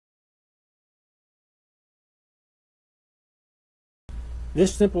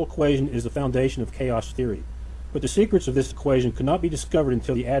This simple equation is the foundation of chaos theory, but the secrets of this equation could not be discovered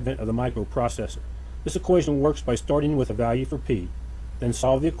until the advent of the microprocessor. This equation works by starting with a value for p, then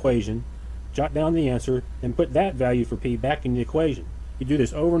solve the equation, jot down the answer, and put that value for p back in the equation. You do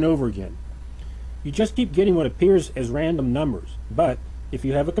this over and over again. You just keep getting what appears as random numbers, but if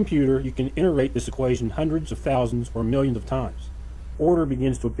you have a computer, you can iterate this equation hundreds of thousands or millions of times. Order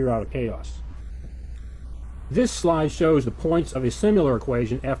begins to appear out of chaos. This slide shows the points of a similar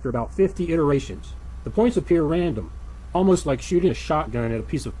equation after about 50 iterations. The points appear random, almost like shooting a shotgun at a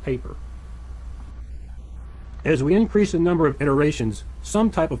piece of paper. As we increase the number of iterations, some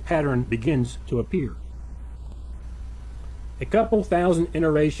type of pattern begins to appear. A couple thousand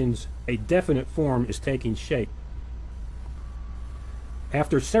iterations, a definite form is taking shape.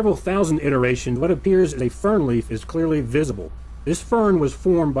 After several thousand iterations, what appears as a fern leaf is clearly visible. This fern was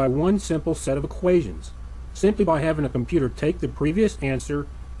formed by one simple set of equations, simply by having a computer take the previous answer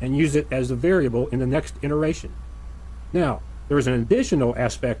and use it as a variable in the next iteration. Now, there is an additional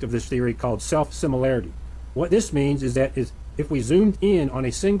aspect of this theory called self-similarity. What this means is that if we zoomed in on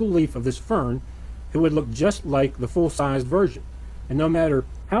a single leaf of this fern, it would look just like the full-sized version. And no matter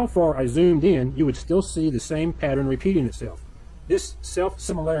how far I zoomed in, you would still see the same pattern repeating itself. This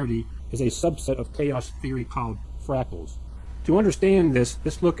self-similarity is a subset of chaos theory called fractals. To understand this,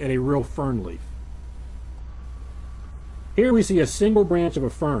 let's look at a real fern leaf. Here we see a single branch of a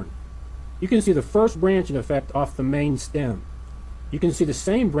fern. You can see the first branching effect off the main stem. You can see the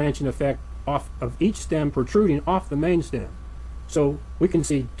same branching effect off of each stem protruding off the main stem. So we can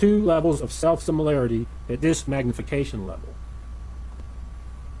see two levels of self-similarity at this magnification level.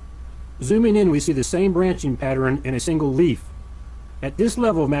 Zooming in, we see the same branching pattern in a single leaf. At this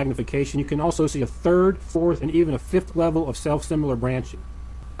level of magnification, you can also see a third, fourth, and even a fifth level of self-similar branching.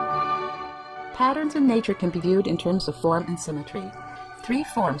 Patterns in nature can be viewed in terms of form and symmetry. Three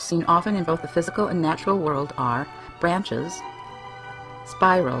forms seen often in both the physical and natural world are branches,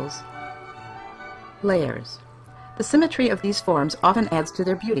 spirals, layers. The symmetry of these forms often adds to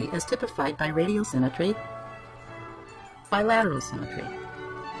their beauty, as typified by radial symmetry, bilateral symmetry.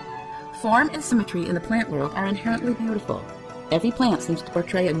 Form and symmetry in the plant world are inherently beautiful. Every plant seems to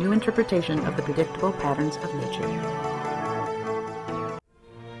portray a new interpretation of the predictable patterns of nature.